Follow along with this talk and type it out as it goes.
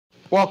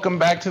Welcome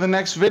back to the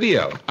next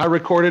video. I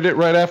recorded it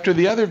right after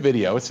the other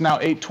video. It's now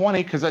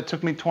 8:20 because that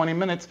took me 20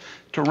 minutes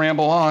to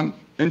ramble on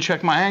and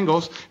check my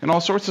angles and all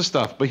sorts of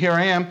stuff. But here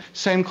I am,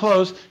 same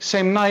clothes,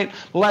 same night,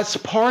 let's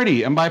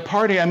party. And by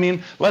party, I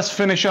mean, let's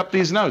finish up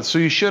these notes. So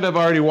you should have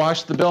already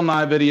watched the Bill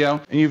Nye video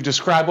and you've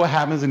described what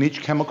happens in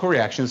each chemical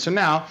reaction. So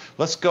now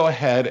let's go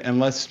ahead and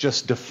let's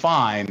just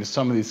define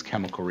some of these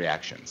chemical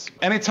reactions.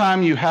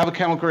 Anytime you have a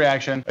chemical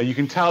reaction, you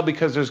can tell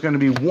because there's going to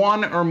be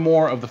one or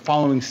more of the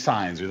following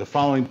signs or the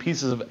following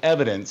pieces of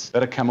evidence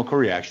that a chemical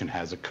reaction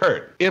has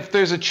occurred. If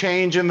there's a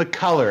change in the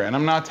color, and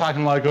I'm not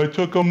talking like I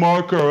took a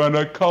marker and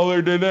I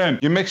colored it in.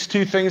 You mix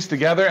two things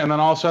together and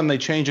then all of a sudden they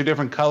change a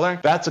different color.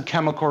 That's a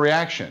chemical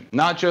reaction.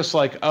 Not just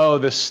like, oh,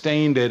 this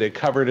stained it, it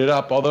covered it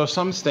up, although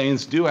some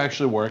stains do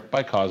actually work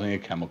by causing a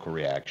chemical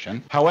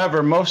reaction.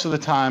 However, most of the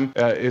time,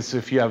 it's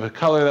if you have a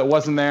color that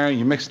wasn't there,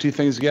 you mix two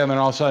things together and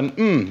all of a sudden,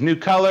 new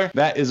color,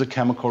 that is a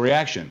chemical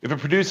reaction. If it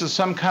produces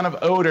some kind of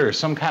odor,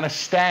 some kind of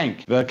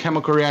stank, the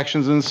chemical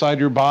reactions inside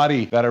your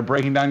body that are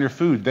breaking down your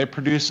food, they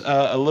produce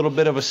a little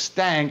bit of a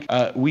stank.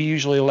 We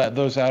usually let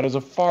those out as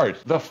a fart.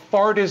 The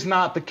fart is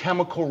not the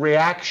chemical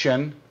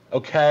reaction,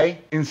 okay?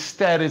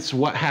 Instead, it's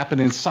what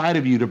happened inside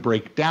of you to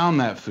break down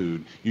that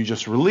food. You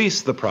just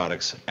release the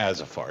products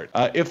as a fart.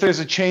 If there's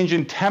a change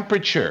in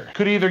temperature, it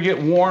could either get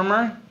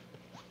warmer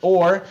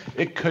or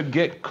it could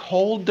get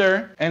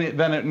colder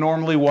than it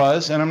normally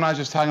was. And I'm not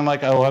just talking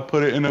like, oh, I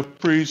put it in a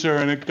freezer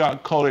and it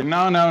got colder.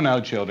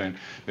 No, children.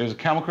 There's a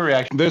chemical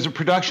reaction. There's a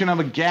production of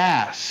a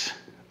gas.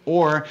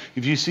 Or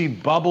if you see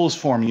bubbles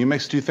forming, you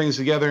mix two things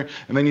together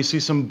and then you see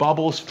some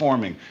bubbles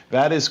forming.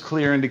 That is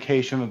clear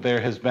indication that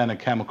there has been a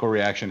chemical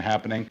reaction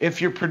happening.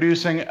 If you're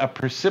producing a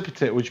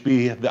precipitate, which would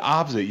be the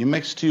opposite, you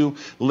mix two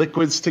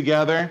liquids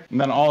together and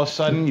then all of a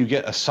sudden you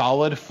get a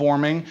solid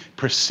forming,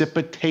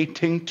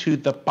 precipitating to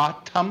the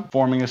bottom,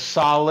 forming a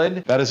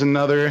solid. That is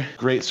another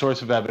great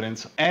source of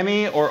evidence.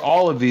 Any or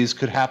all of these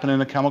could happen in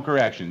a chemical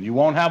reaction. You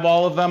won't have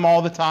all of them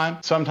all the time.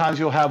 Sometimes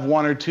you'll have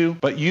one or two,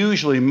 but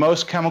usually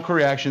most chemical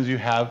reactions you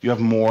have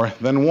more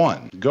than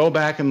one. Go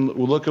back and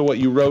look at what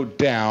you wrote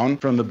down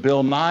from the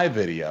Bill Nye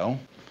video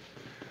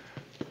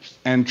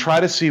and try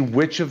to see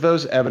which of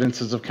those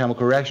evidences of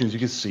chemical reactions you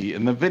can see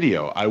in the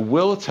video. I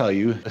will tell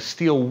you, a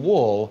steel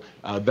wool,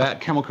 that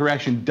chemical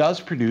reaction does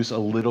produce a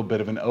little bit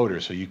of an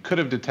odor. So you could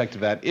have detected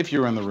that if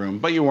you were in the room,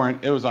 but you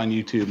weren't. It was on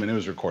YouTube and it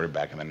was recorded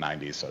back in the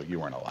 90s, so you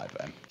weren't alive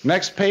then.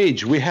 Next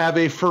page, we have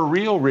a for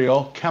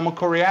real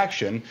chemical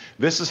reaction.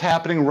 This is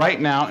happening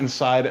right now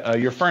inside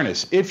your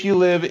furnace. If you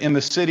live in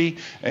the city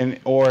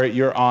or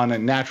you're on a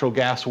natural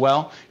gas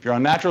well, if you're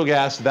on natural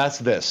gas, that's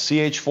this,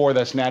 CH4,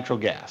 that's natural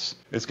gas.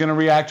 It's going to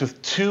react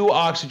with two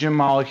oxygen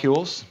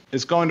molecules.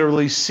 It's going to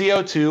release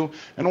CO2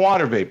 and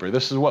water vapor.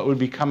 This is what would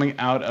be coming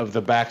out of the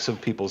backs of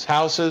people's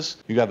houses.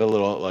 You got the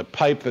little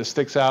pipe that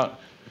sticks out,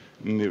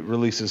 and it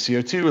releases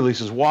CO2,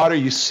 releases water.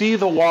 You see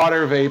the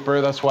water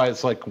vapor. That's why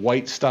it's like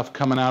white stuff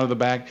coming out of the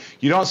back.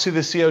 You don't see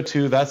the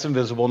CO2. That's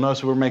invisible.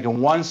 Notice we're making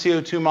one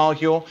CO2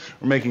 molecule.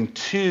 We're making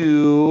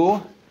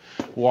two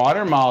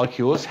water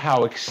molecules.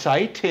 How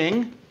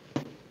exciting.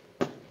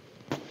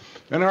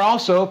 And they're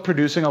also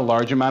producing a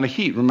large amount of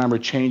heat. Remember,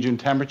 change in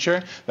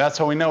temperature? That's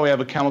how we know we have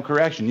a chemical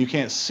reaction. You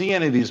can't see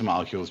any of these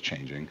molecules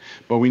changing,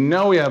 but we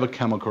know we have a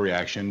chemical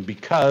reaction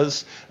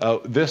because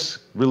this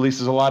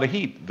releases a lot of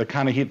heat, the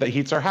kind of heat that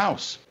heats our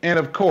house. And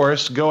of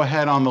course, go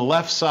ahead on the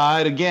left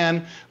side,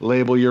 again,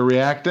 label your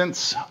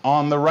reactants.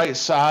 On the right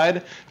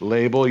side,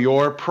 label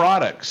your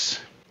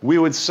products. We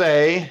would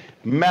say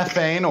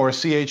methane, or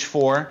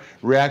CH4,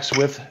 reacts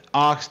with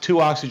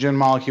two oxygen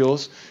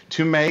molecules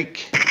to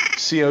make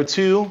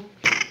CO2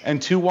 and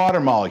two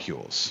water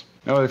molecules.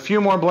 Now, a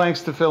few more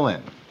blanks to fill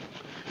in.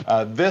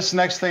 This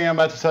next thing I'm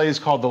about to tell you is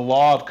called the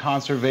law of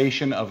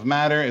conservation of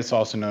matter. It's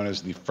also known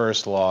as the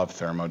first law of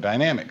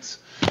thermodynamics.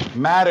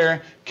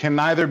 Matter can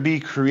neither be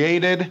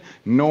created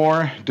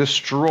nor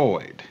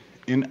destroyed.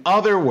 In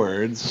other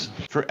words,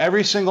 for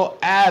every single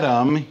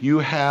atom you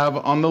have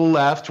on the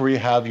left where you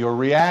have your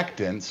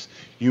reactants,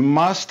 you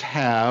must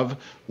have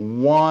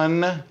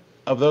one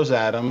of those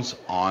atoms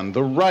on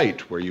the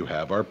right where you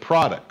have our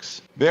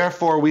products.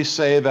 Therefore, we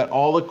say that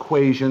all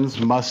equations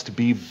must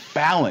be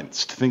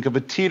balanced. Think of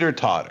a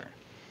teeter-totter.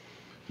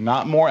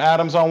 Not more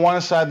atoms on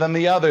one side than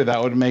the other.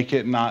 That would make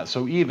it not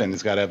so even.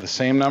 It's got to have the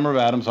same number of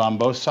atoms on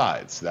both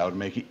sides. That would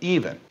make it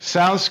even.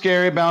 Sounds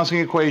scary, balancing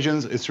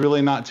equations. It's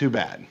really not too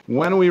bad.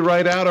 When we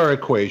write out our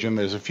equation,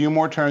 there's a few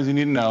more terms you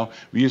need to know.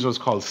 We use what's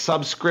called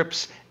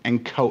subscripts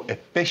and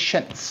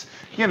coefficients.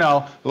 You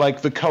know,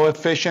 like the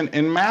coefficient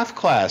in math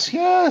class.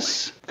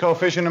 Yes,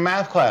 coefficient in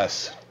math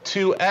class,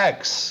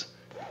 2x.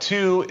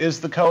 2 is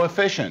the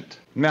coefficient.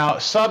 Now,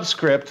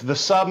 subscript, the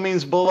sub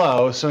means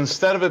below, so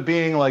instead of it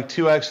being like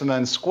 2x and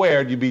then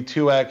squared, you'd be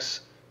 2x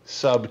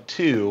sub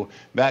 2.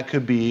 That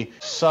could be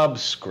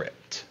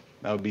subscript.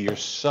 That would be your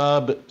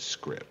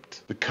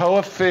subscript. The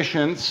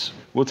coefficients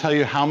will tell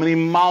you how many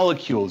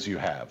molecules you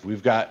have.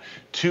 We've got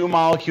 2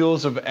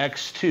 molecules of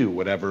x2,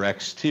 whatever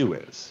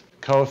x2 is.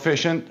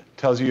 Coefficient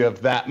tells you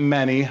have that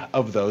many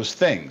of those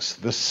things.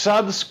 The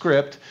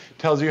subscript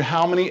tells you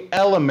how many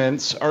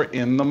elements are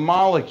in the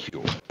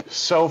molecule.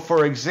 So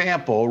for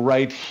example,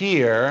 right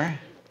here,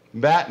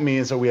 that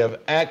means that we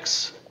have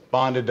X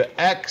bonded to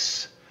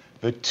X.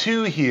 The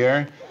 2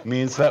 here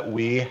means that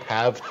we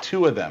have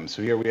 2 of them.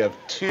 So here we have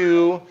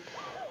 2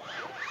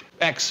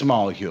 X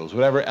molecules,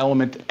 whatever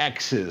element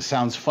X is.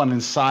 Sounds fun in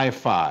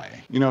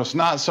sci-fi. You know, it's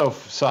not so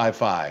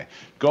sci-fi.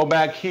 Go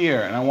back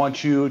here, and I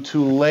want you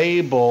to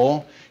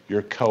label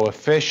your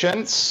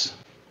coefficients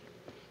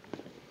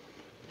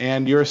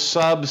and your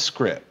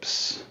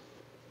subscripts.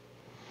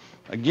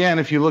 Again,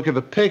 if you look at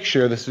the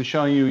picture, this is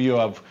showing you you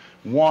have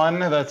 1,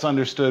 that's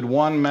understood,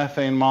 1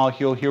 methane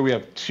molecule. Here we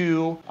have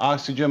 2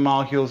 oxygen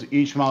molecules.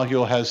 Each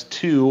molecule has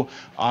 2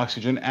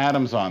 oxygen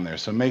atoms on there.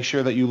 So make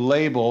sure that you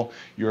label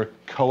your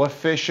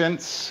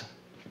coefficients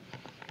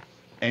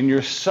and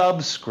your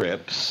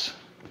subscripts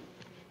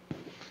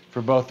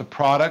for both the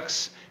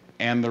products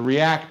and the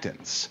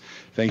reactants.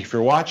 Thank you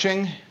for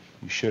watching.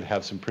 You should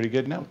have some pretty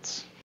good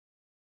notes.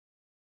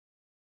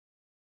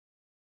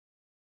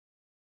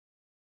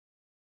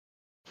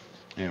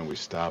 And we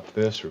stop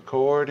this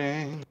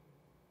recording.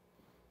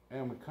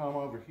 And we come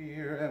over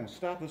here and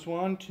stop this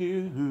one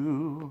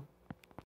too.